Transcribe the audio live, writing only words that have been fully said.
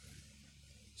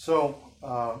So,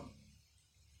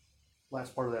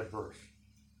 last part of that verse.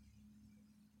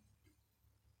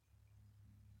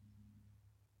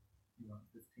 You want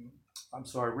 15? I'm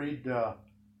sorry, read the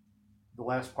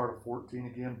last part of 14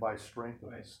 again. By strength of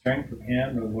By strength of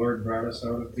hand, the Lord brought us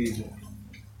out of Egypt,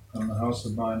 from the house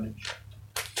of bondage.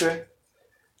 Okay,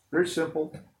 very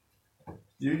simple.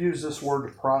 You use this word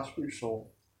to prosper your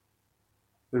soul.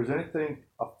 If there's anything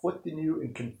afflicting you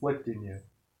and conflicting you,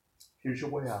 here's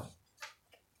your way out.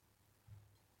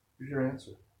 Here's your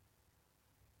answer.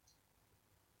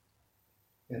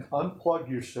 And unplug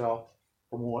yourself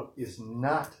from what is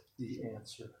not the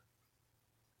answer.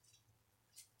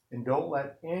 And don't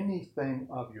let anything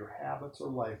of your habits or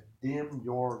life dim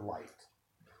your light.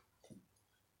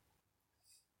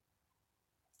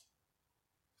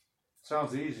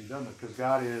 Sounds easy, doesn't it? Because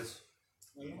God is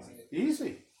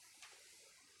easy.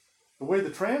 The way the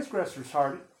transgressor's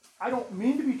hard, I don't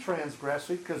mean to be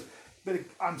transgressive, but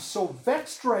I'm so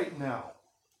vexed right now.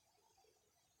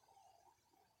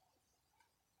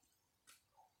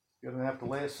 You're going to have to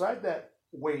lay aside that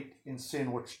weight in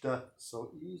sin which doth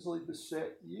so easily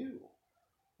beset you.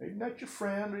 Maybe not your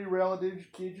friend or your relative, your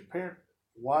kid, your parent.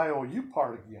 Why owe you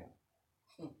part again?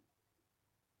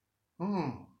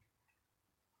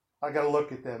 I got to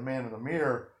look at that man in the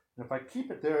mirror, and if I keep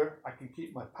it there, I can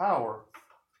keep my power.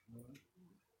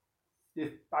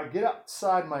 If I get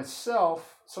outside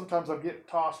myself, sometimes I'll get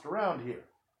tossed around here.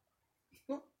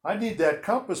 I need that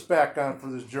compass back on for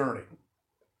this journey.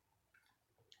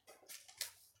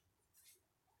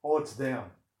 Oh, it's them.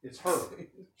 It's her.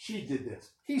 She did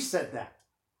this. He said that.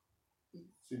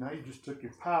 See, now you just took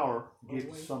your power and gave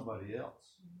it to somebody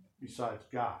else besides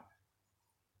God.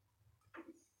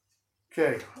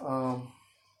 Okay.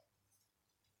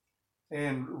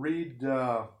 And read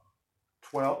 12,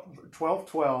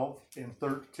 and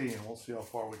 13. We'll see how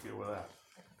far we get with that.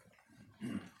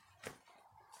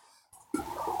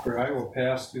 For I will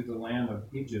pass through the land of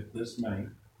Egypt this night,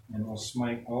 and will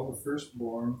smite all the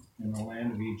firstborn in the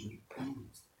land of Egypt,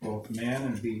 both man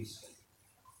and beast.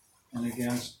 And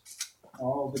against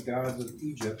all the gods of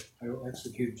Egypt I will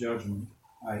execute judgment.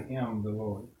 I am the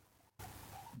Lord.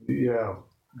 Yeah,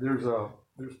 there's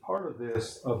part of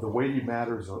this, of the weighty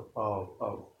matters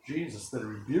of Jesus that I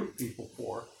rebuke people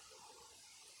for.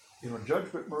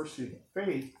 Judgment, mercy, and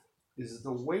faith is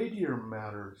the weightier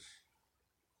matters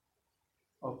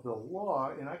of the law,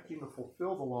 and I came to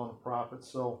fulfill the law and the prophets.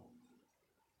 So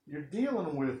you're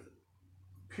dealing with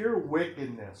pure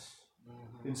wickedness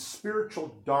in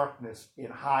spiritual darkness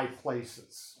in high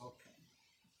places. Okay.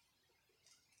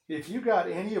 If you got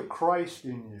any of Christ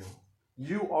in you,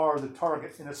 you are the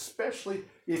target, and especially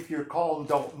if you're called and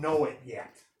don't know it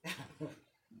yet.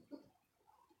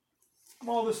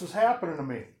 All this is happening to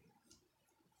me.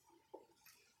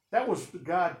 That was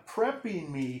God prepping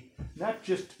me, not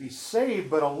just to be saved,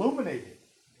 but illuminated.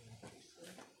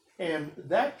 And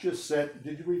that just said,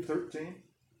 did you read 13?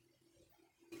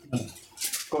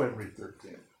 Go ahead and read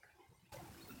 13.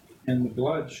 And the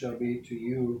blood shall be to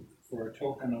you for a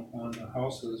token upon the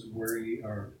houses where ye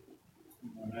are.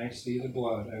 When I see the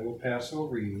blood, I will pass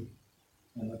over you,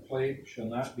 and the plague shall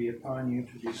not be upon you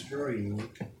to destroy you,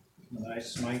 when I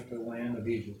smite the land of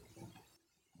Egypt.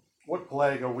 What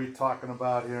plague are we talking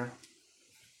about here?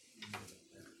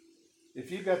 If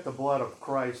you got the blood of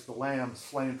Christ, the Lamb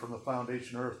slain from the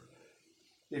foundation of earth,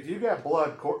 if you got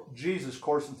blood, Jesus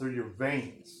coursing through your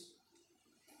veins,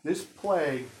 this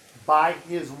plague, by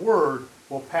his word,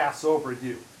 will pass over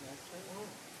you.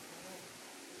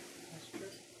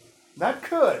 Not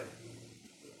could.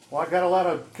 Well, I got a lot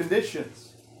of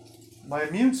conditions. My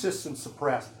immune system's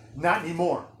suppressed. Not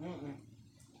anymore.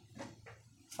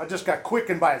 I just got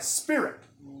quickened by a spirit.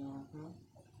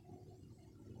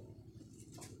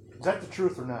 Is that the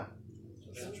truth or not?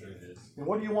 That's true, it is. And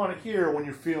what do you want to hear when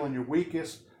you're feeling your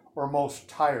weakest or most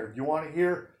tired? You want to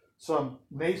hear some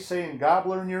naysaying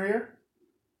gobbler in your ear?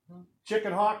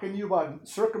 Chicken hawking you about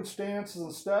circumstances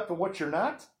and stuff and what you're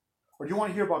not? Or do you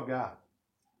want to hear about God?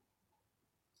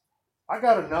 I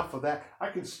got enough of that. I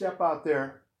can step out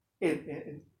there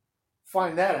and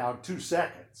find that out in 2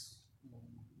 seconds.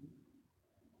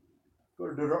 Go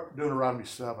to Deuteronomy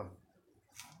 7.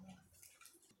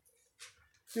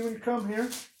 See, when you come here,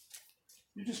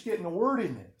 you're just getting the word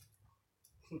in it.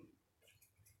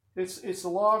 It's the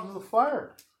logs of the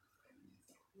fire.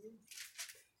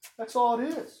 That's all it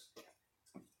is.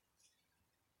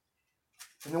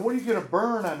 And then what are you going to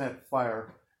burn on that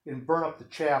fire and burn up the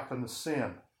chaff and the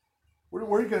sin? Where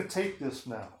are you going to take this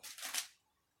now?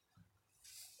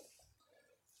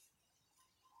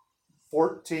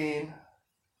 14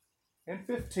 and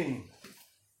 15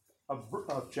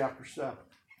 of chapter 7.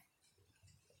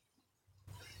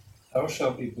 Thou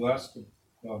shalt be blessed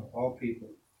above all people.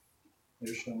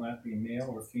 There shall not be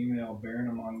male or female barren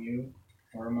among you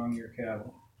or among your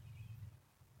cattle.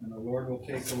 And the Lord will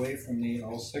take away from thee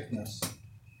all sickness,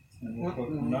 and will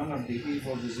put none of the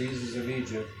evil diseases of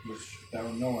Egypt, which thou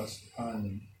knowest, upon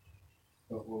thee,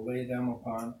 but will lay them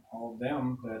upon all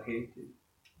them that hate thee.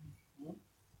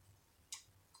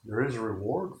 There is a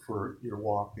reward for your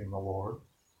walk in the Lord.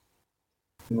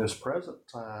 In this present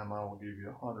time, I will give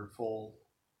you 100-fold,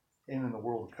 and in the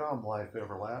world to come, life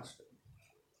everlasting.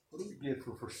 What do we get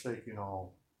for forsaking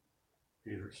all?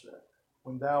 Peter said,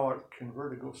 when thou art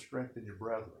converted, go strengthen your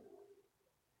brethren.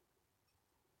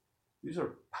 These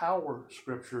are power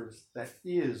scriptures that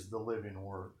is the living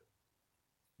word.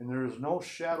 And there is no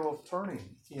shadow of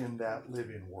turning in that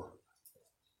living word.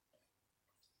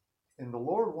 And the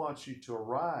Lord wants you to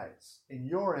arise and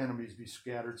your enemies be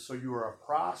scattered, so you are a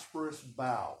prosperous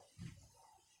bough.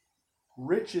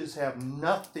 Riches have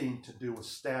nothing to do with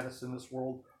status in this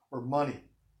world or money.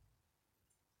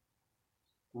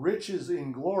 Riches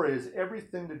in glory is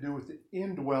everything to do with the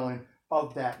indwelling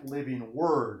of that living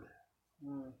word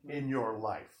in your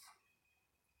life.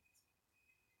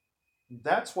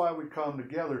 That's why we come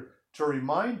together, to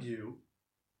remind you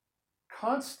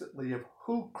constantly of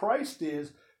who Christ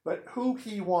is, but who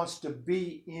he wants to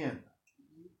be in.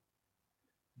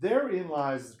 Therein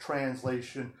lies the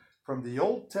translation from the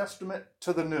Old Testament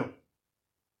to the New.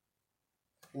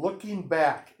 Looking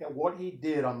back at what he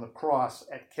did on the cross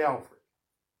at Calvary,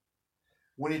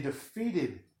 when he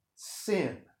defeated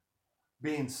sin,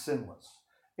 being sinless,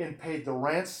 and paid the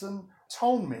ransom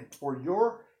atonement for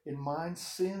your and mine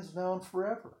sins now and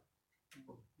forever,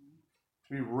 to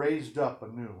be raised up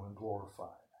anew and glorified.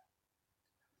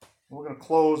 And we're going to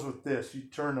close with this. You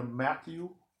turn to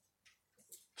Matthew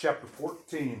chapter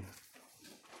 14.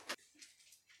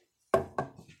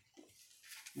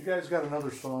 You guys got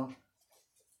another song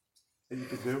that you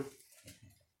could do?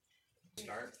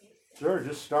 Start. Sure,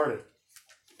 just start it.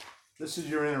 This is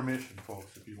your intermission,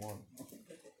 folks, if you want.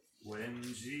 When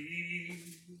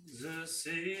Jesus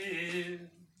is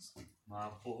my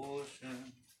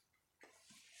portion,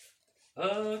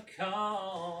 a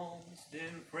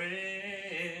constant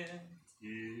friend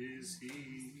is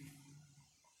he.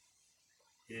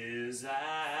 His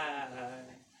eye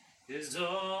is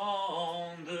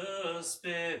on the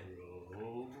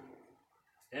sparrow,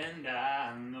 and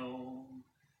I know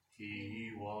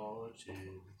he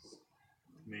watches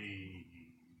me.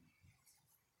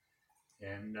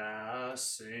 And I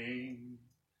sing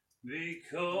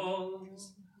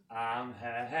because I'm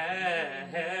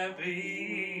happy,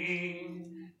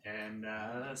 and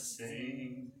I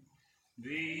sing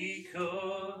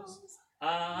because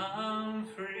I'm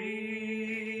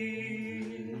free.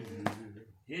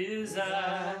 His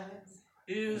eye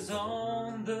is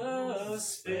on the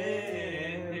sparrow,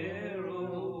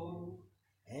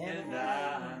 and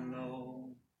I know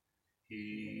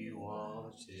he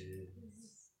watches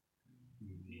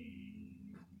me.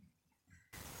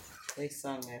 They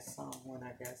sung that song when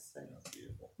I got saved.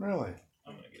 Really?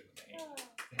 I'm gonna give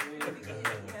him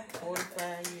a hand.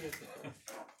 45 years ago.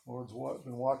 Lord's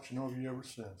been watching over you ever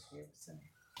since. Ever since.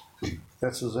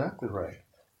 That's exactly right.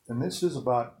 And this is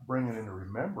about bringing into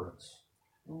remembrance.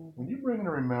 When you bring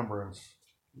into remembrance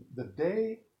the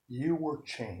day you were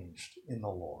changed in the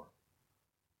Lord.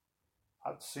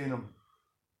 I've seen them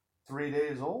 3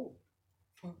 days old.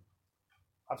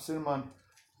 I've seen them on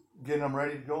getting them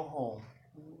ready to go home,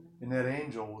 and that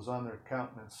angel was on their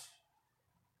countenance.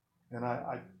 And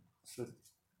I said,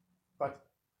 but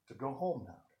to go home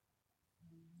now.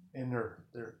 And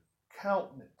their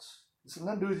countenance, it's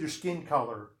nothing to do with your skin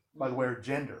color, by the way, or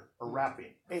gender, or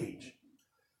wrapping, age.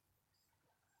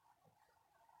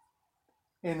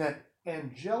 In that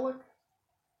angelic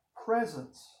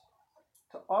presence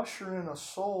to usher in a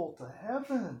soul to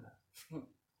heaven.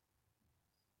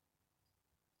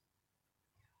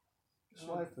 This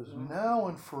life is now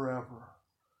and forever.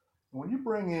 When you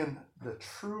bring in the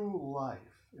true life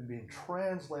and being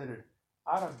translated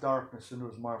out of darkness into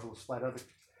his marvelous light, out of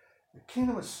the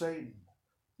kingdom of Satan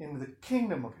into the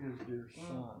kingdom of his dear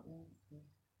Son.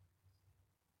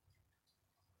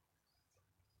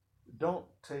 Don't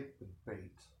take the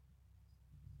bait.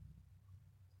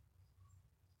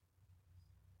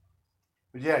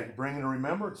 But yeah, you bring into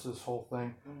remembrance this whole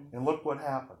thing, and look what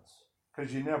happens.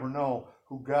 Because you never know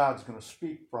who God's going to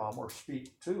speak from or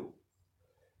speak to.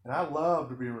 And I love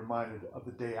to be reminded of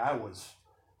the day I was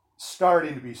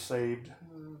starting to be saved.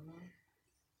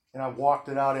 And I've walked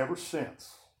it out ever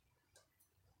since.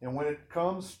 And when it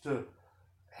comes to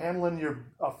handling your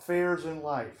affairs in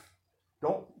life,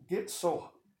 don't get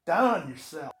so down on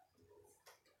yourself.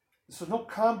 So no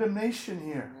condemnation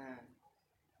here. Amen.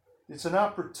 It's an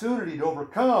opportunity to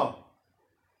overcome.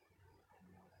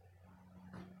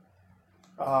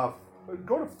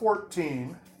 Go to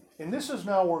 14, and this is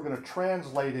now we're going to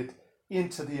translate it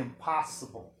into the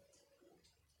impossible.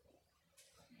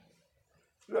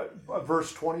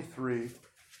 Verse 23.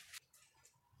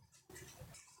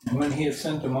 And when he had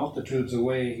sent the multitudes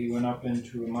away, he went up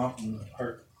into a mountain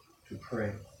apart to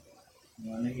pray.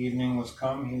 And when the evening was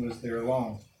come, he was there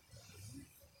alone.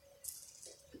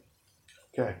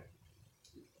 Okay.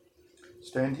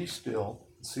 Stand ye still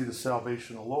and see the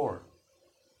salvation of the Lord.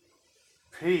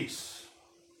 Peace.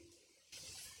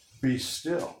 Be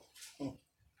still.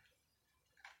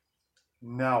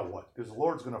 Now what? Because the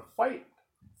Lord's going to fight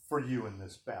for you in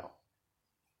this battle.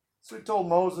 So he told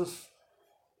Moses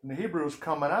and the Hebrews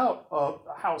coming out of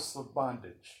the house of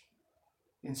bondage,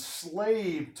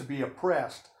 enslaved to be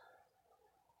oppressed,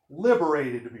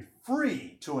 liberated to be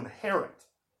free to inherit.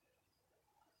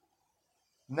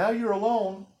 Now you're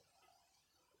alone.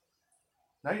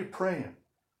 Now you're praying.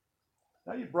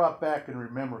 Now you brought back in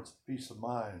remembrance peace of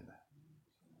mind.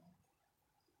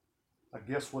 I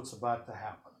guess what's about to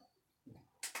happen.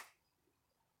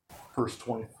 Verse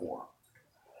 24.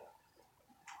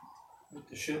 But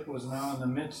the ship was now in the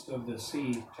midst of the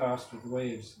sea, tossed with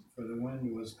waves, for the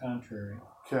wind was contrary.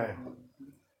 Okay.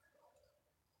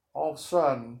 All of a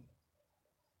sudden,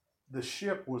 the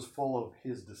ship was full of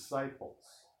his disciples.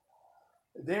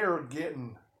 They're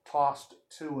getting tossed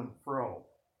to and fro.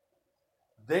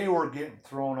 They were getting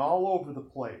thrown all over the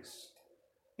place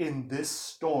in this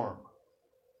storm.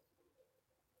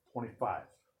 25.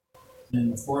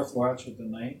 In the fourth watch of the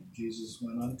night, Jesus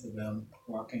went unto them,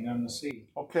 walking on the sea.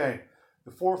 Okay,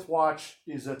 the fourth watch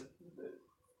is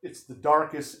it's the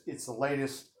darkest, it's the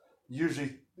latest,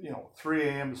 usually 3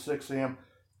 a.m. to 6 a.m.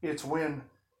 It's when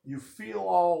you feel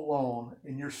all alone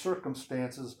in your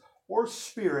circumstances or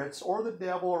spirits or the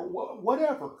devil or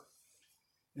whatever.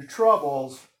 Your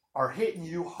troubles are hitting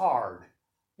you hard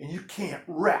and you can't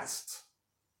rest.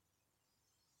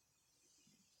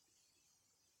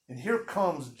 And here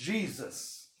comes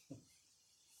Jesus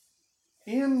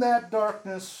in that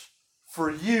darkness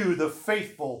for you, the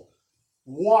faithful,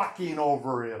 walking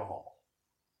over it all.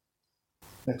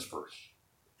 Next verse.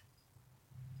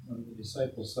 When the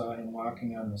disciples saw him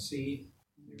walking on the sea,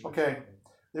 Okay,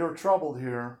 they were troubled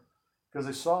here because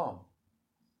they saw him.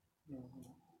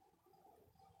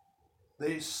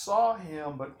 They saw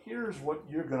him, but here's what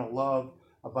you're going to love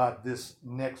about this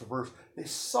next verse. They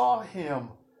saw him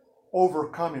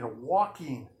overcoming or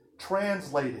walking,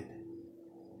 translated.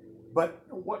 But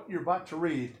what you're about to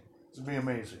read is going to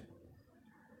be amazing.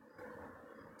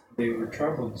 they were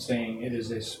troubled, saying, It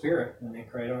is a spirit, and they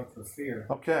cried out for fear.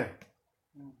 Okay.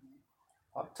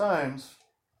 A lot of times,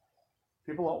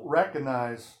 people don't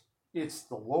recognize it's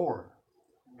the Lord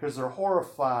because they're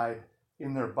horrified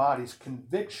in their bodies.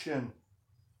 Conviction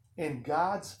in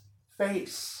God's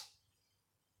face,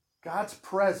 God's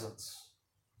presence,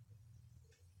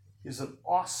 is an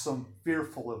awesome,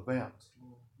 fearful event.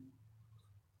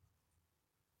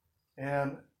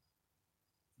 And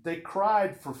they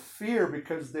cried for fear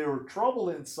because they were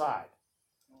troubled inside.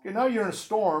 Okay, now you're in a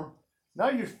storm. Now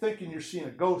you're thinking you're seeing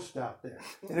a ghost out there.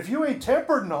 And if you ain't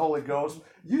tempered in the Holy Ghost,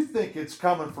 you think it's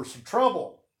coming for some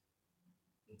trouble.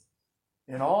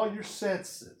 And all your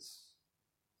senses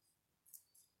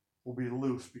will be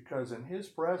loose because in his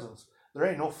presence, there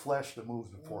ain't no flesh that moves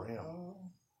before him.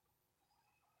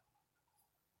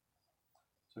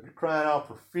 So if you're crying out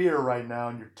for fear right now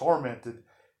and you're tormented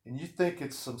and you think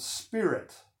it's some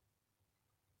spirit,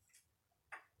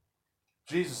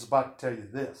 Jesus is about to tell you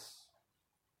this.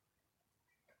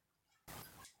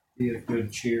 Be of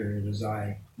good cheer, it is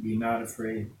I. Be not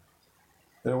afraid.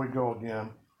 There we go again.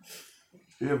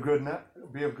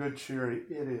 Be of good cheer, it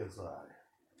is I.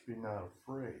 Be not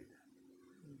afraid.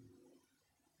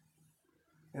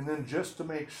 And then just to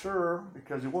make sure,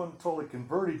 because he wasn't totally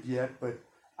converted yet, but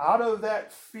out of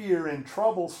that fear and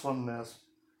troublesomeness,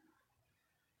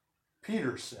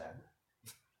 Peter said,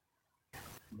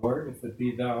 Lord, if it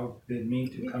be thou, bid me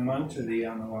to come unto thee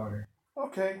on the water.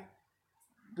 okay,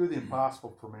 do the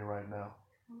impossible for me right now.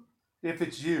 If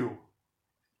it's you,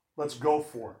 let's go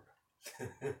for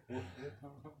it.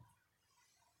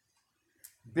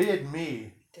 Bid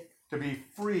me to be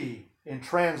free and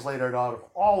translated out of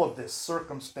all of this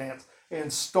circumstance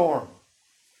and storm.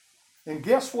 And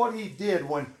guess what he did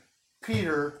when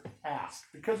Peter asked?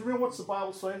 Because remember what's the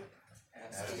Bible say?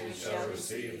 Ask and you shall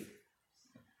receive.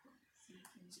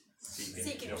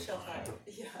 Seek and you shall find.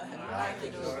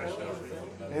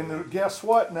 And guess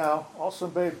what now? Also,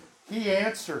 babe, he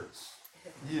answers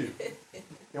you.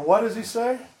 And what does he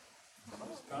say?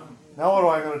 Now what am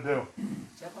I going to do?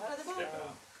 Jump out of the boat.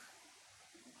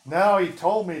 Now he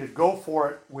told me to go for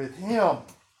it with him.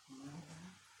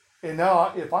 And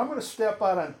now if I'm going to step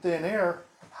out on thin air,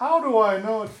 how do I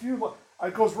know it's you?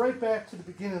 It goes right back to the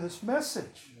beginning of this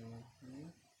message.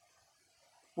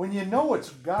 When you know it's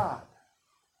God,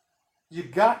 you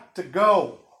got to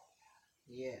go.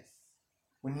 Yes.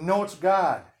 When you know it's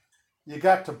God, you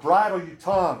got to bridle your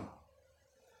tongue.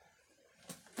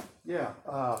 Yeah,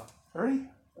 Ernie,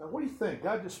 what do you think?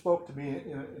 God just spoke to me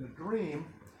in a dream.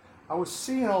 I was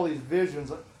seeing all these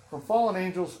visions from fallen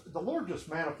angels. The Lord just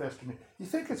manifested me. You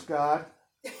think it's God?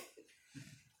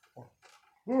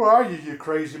 Who are you, you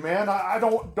crazy man? I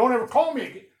don't ever call me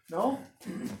again. No,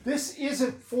 this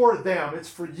isn't for them. It's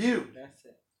for you. That's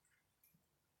it.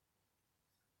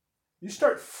 You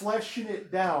start fleshing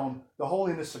it down, the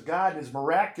holiness of God and His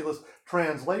miraculous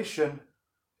translation,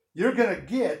 you're going to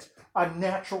get a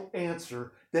natural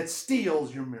answer that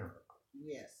steals your miracle.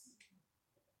 Yes.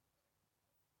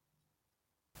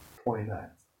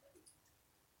 29.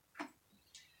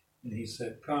 And he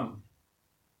said, "Come."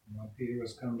 And when Peter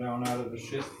was come down out of the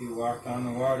ship, he walked on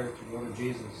the water to go to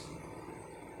Jesus.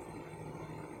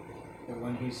 But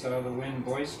when he saw the wind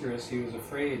boisterous, he was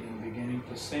afraid, and beginning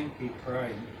to sink, he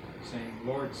cried, saying,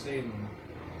 "Lord, save me."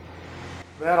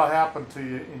 That'll happen to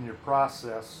you in your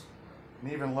process,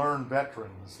 and even learned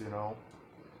veterans, you know.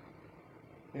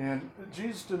 And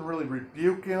Jesus didn't really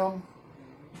rebuke him,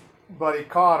 but he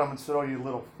caught him and said, "Oh, you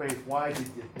little faith, why did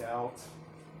you doubt?"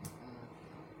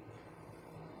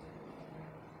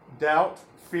 Doubt,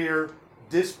 fear,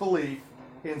 disbelief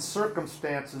in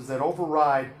circumstances that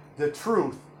override the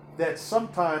truth that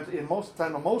sometimes, in most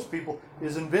time of most people,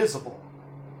 is invisible.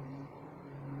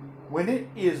 When it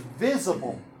is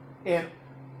visible and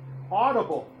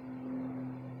audible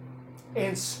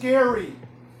and scary,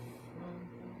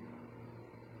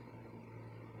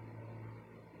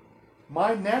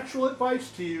 my natural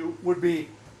advice to you would be,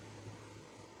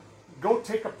 go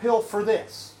take a pill for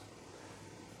this.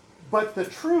 But the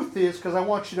truth is, because I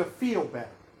want you to feel better,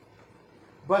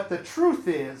 but the truth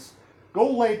is, go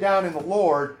lay down in the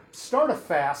Lord, start a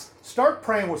fast, start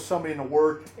praying with somebody in the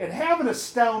Word, and have an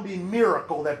astounding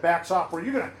miracle that backs off where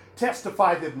you're going to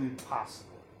testify that it's impossible.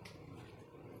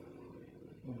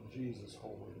 In Jesus'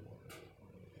 holy name.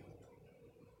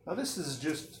 Now this is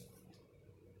just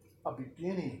a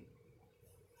beginning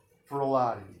for a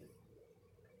lot of you.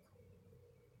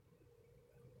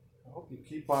 I hope you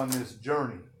keep on this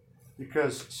journey,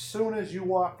 because as soon as you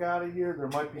walk out of here, there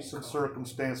might be some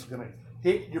circumstance going to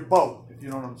hit your boat, if you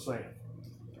know what I'm saying.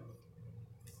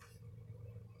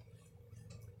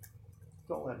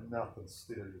 Don't let nothing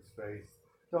steal your faith.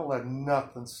 Don't let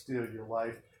nothing steal your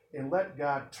life. And let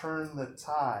God turn the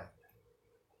tide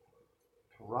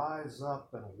to rise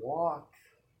up and walk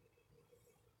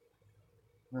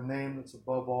in the name that's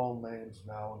above all names,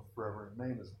 now and forever. The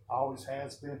name that always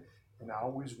has been and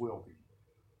always will be.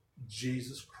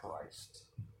 Jesus Christ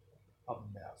of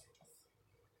Nazareth.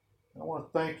 And I want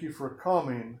to thank you for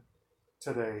coming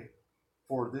today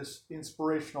for this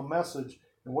inspirational message,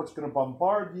 and what's going to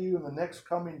bombard you in the next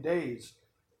coming days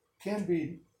can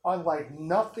be unlike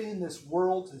nothing this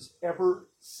world has ever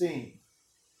seen.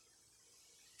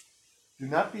 Do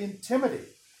not be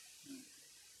intimidated.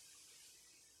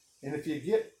 And if you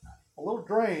get a little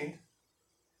drained,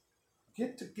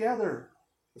 get together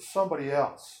with somebody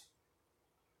else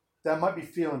that might be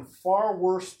feeling far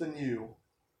worse than you,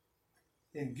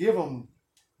 and give them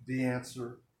the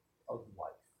answer of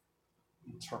life,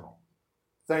 eternal.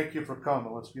 Thank you for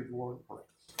coming. Let's give the Lord praise.